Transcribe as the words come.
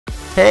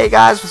Hey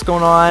guys, what's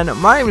going on?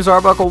 My name is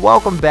Arbuckle.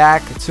 Welcome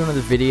back to another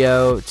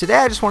video. Today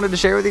I just wanted to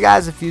share with you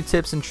guys a few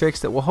tips and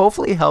tricks that will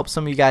hopefully help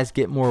some of you guys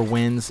get more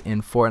wins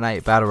in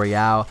Fortnite Battle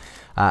Royale.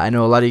 I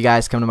know a lot of you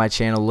guys come to my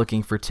channel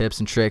looking for tips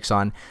and tricks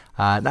on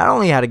not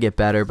only how to get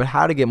better, but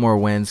how to get more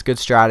wins, good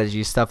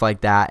strategies, stuff like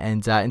that.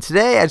 And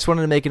today I just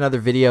wanted to make another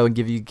video and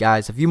give you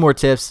guys a few more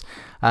tips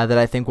that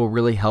I think will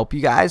really help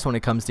you guys when it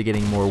comes to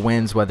getting more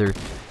wins, whether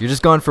you're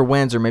just going for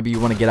wins or maybe you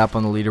want to get up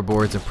on the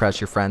leaderboards, impress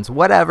your friends,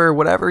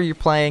 whatever you're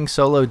playing,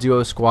 solo,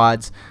 duo,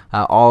 squads,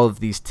 all of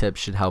these tips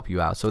should help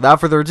you out. So without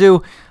further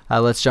ado,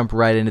 let's jump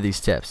right into these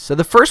tips. So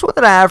the first one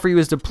that I have for you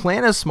is to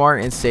plan a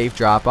smart and safe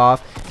drop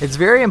off. It's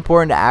very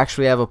important to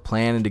actually have a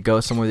plan and to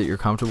go somewhere that you're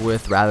comfortable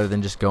with rather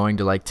than just going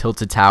to like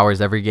tilted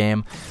towers every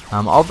game.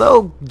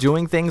 Although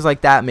doing things like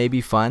that may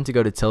be fun, to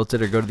go to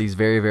tilted or go to these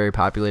very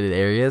populated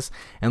areas,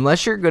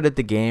 unless you're good at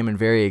the game and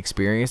very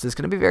experienced, it's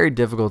going to be very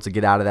difficult to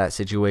get out of that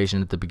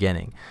situation at the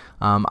beginning.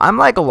 I'm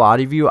like a lot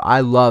of you,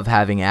 I love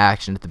having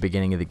action at the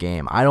beginning of the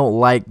game. I don't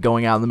like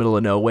going out in the middle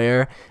of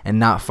nowhere and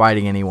not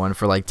fighting anyone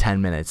for like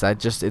 10 minutes.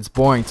 It's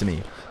boring to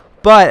me.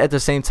 But at the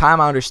same time,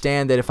 I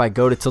understand that if I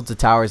go to tilted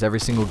towers every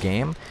single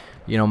game,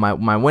 you know,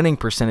 my winning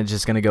percentage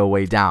is going to go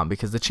way down,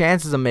 because the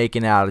chances of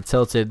making it out of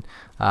tilted,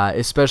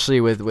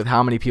 especially with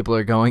how many people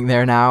are going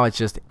there now,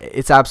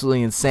 it's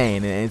absolutely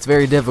insane, and it's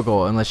very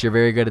difficult unless you're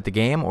very good at the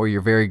game or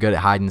you're very good at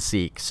hide and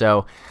seek.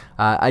 So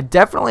I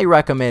definitely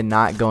recommend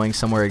not going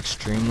somewhere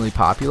extremely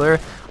popular.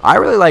 I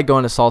really like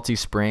going to Salty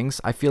Springs.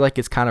 I feel like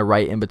it's kind of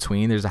right in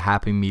between. There's a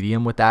happy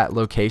medium with that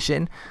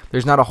location.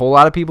 There's not a whole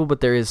lot of people,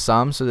 but there is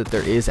some, so that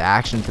there is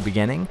action at the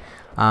beginning.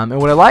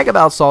 And what I like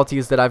about Salty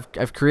is that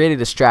I've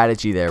created a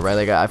strategy there, right?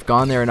 Like, I've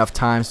gone there enough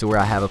times to where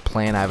I have a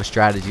plan, I have a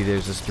strategy.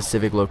 There's a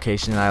specific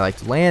location that I like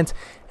to land,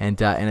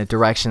 and in a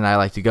direction that I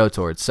like to go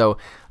towards. So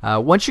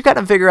once you kind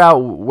of figure out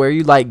where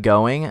you like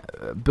going,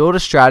 build a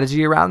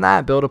strategy around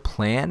that, build a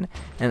plan.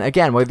 And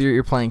again, whether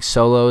you're playing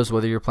solos,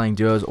 whether you're playing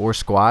duos or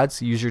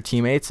squads, use your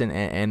teammates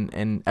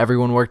and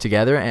everyone work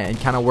together and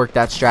kind of work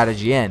that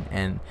strategy in.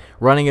 And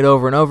running it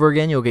over and over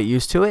again, you'll get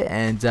used to it,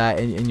 and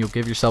you'll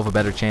give yourself a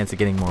better chance of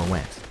getting more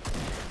wins.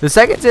 The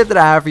second tip that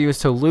I have for you is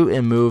to loot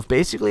and move.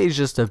 Basically, it's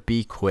just to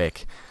be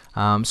quick.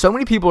 So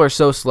many people are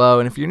so slow,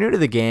 and if you're new to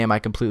the game, I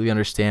completely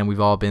understand. We've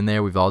all been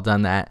there. We've all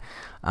done that.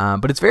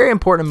 But it's very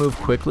important to move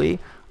quickly.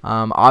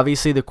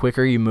 Obviously, the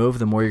quicker you move,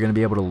 the more you're going to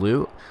be able to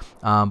loot.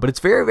 But it's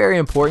very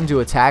important to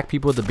attack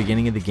people at the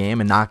beginning of the game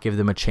and not give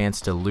them a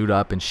chance to loot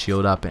up and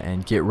shield up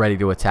and get ready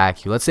to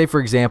attack you. Let's say, for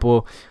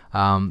example,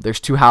 there's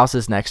two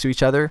houses next to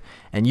each other,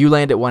 and you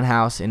land at one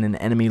house and an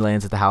enemy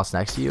lands at the house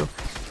next to you.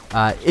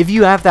 If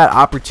you have that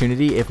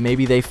opportunity, if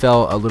maybe they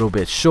fell a little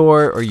bit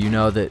short, or you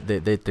know that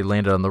they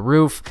landed on the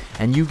roof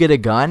and you get a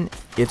gun,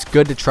 it's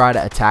good to try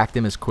to attack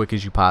them as quick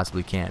as you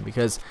possibly can,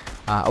 because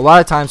a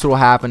lot of times what will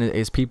happen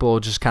is people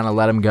just kind of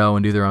let them go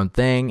and do their own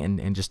thing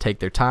and just take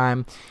their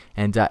time,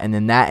 and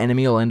then that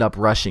enemy will end up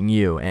rushing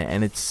you,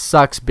 and it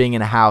sucks being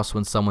in a house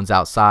when someone's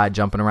outside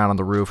jumping around on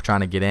the roof trying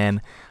to get in,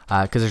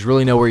 because there's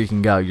really nowhere you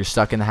can go. You're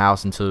stuck in the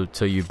house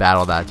until you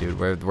battle that dude,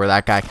 where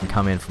that guy can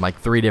come in from like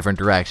 3 different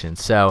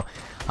directions. So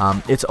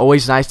it's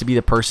always nice to be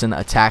the person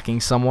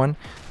attacking someone,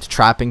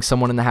 trapping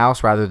someone in the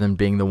house, rather than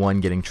being the one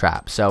getting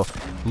trapped. So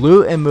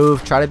loot and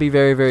move, try to be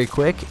very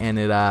quick, and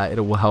it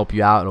will help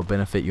you out. It'll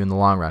benefit you in the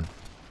long run.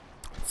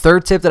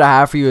 Third tip that I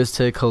have for you is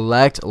to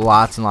collect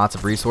lots and lots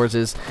of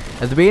resources.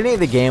 At the beginning of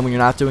the game, when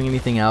you're not doing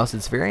anything else,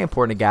 it's very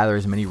important to gather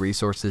as many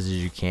resources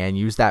as you can.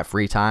 Use that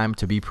free time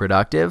to be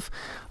productive,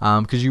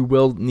 because you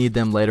will need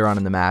them later on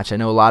in the match. I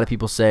know a lot of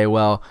people say,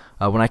 well,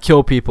 when I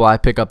kill people, I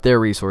pick up their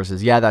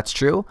resources. Yeah, that's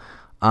true.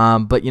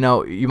 But you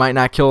know, you might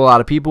not kill a lot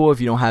of people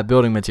if you don't have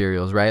building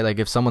materials, right? Like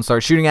if someone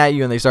starts shooting at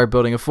you and they start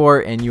building a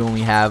fort and you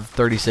only have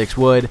 36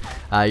 wood,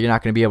 you're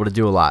not going to be able to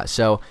do a lot.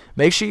 So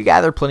make sure you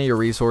gather plenty of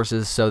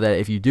resources so that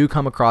if you do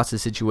come across a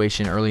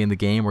situation early in the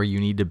game where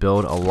you need to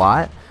build a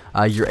lot,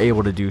 you're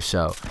able to do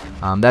so.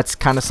 That's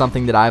kind of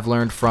something that I've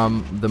learned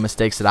from the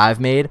mistakes that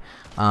I've made.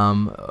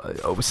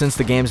 Since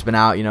the game's been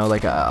out, you know,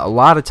 like a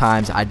lot of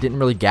times I didn't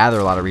really gather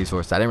a lot of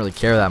resources. I didn't really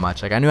care that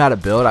much. Like, I knew how to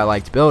build, I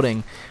liked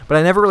building, but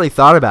I never really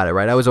thought about it,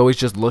 right? I was always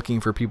just looking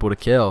for people to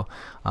kill.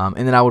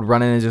 And then I would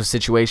run into a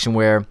situation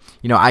where,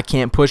 you know, I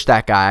can't push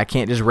that guy. I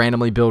can't just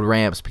randomly build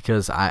ramps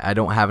because I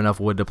don't have enough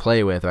wood to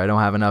play with, or I don't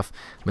have enough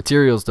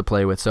materials to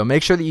play with. So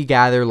make sure that you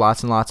gather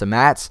lots and lots of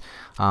mats,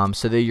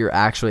 so that you're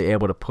actually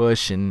able to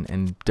push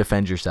and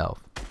defend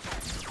yourself.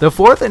 The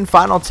fourth and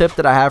final tip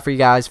that I have for you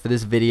guys for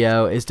this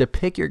video is to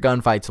pick your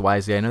gunfights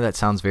wisely. I know that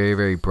sounds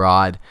very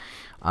broad,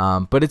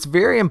 but it's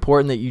very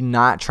important that you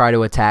not try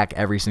to attack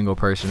every single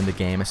person in the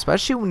game,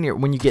 especially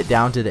when you get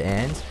down to the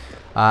end.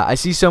 I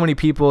see so many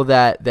people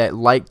that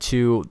like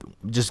to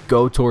just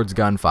go towards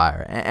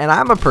gunfire, and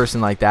I'm a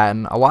person like that,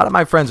 and a lot of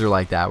my friends are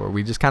like that, where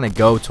we just kind of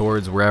go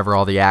towards wherever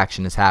all the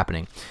action is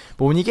happening.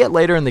 But when you get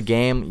later in the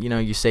game, you know,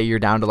 you say you're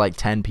down to like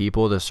 10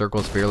 people, the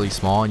circle's fairly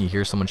small, and you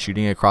hear someone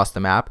shooting across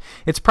the map,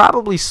 it's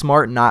probably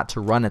smart not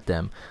to run at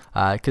them.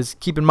 Because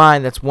keep in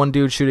mind, that's one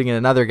dude shooting at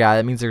another guy.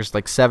 That means there's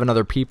like 7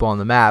 other people on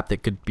the map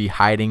that could be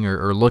hiding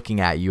or looking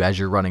at you as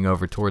you're running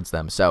over towards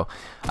them. So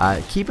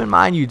keep in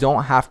mind, you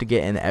don't have to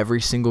get in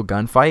every single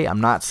gunfight.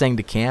 I'm not saying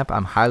to camp.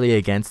 I'm highly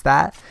against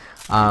that.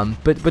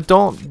 But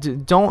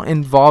don't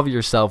involve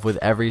yourself with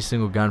every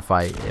single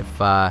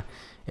gunfight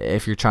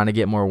if you're trying to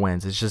get more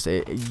wins. It's just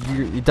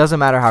it doesn't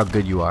matter how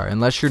good you are,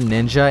 unless you're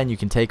ninja and you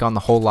can take on the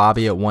whole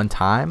lobby at one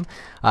time.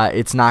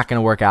 It's not going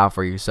to work out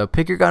for you. So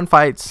pick your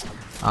gunfights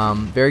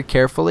very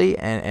carefully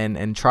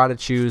and try to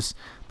choose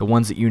the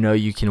ones that you know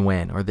you can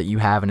win or that you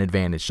have an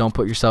advantage. Don't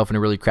put yourself in a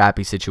really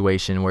crappy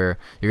situation where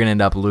you're going to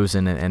end up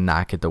losing and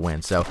not get the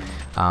win. So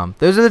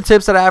those are the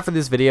tips that I have for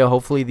this video.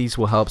 Hopefully these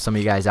will help some of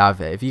you guys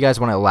out. If you guys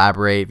want to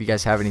elaborate, if you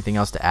guys have anything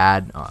else to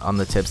add on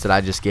the tips that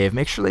I just gave,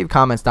 make sure to leave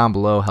comments down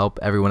below. Help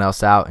everyone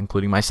else out,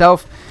 including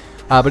myself.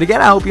 But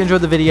again, I hope you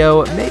enjoyed the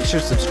video. Make sure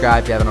to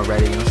subscribe if you haven't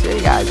already. And I'll see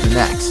you guys in the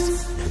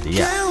next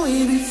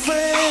video.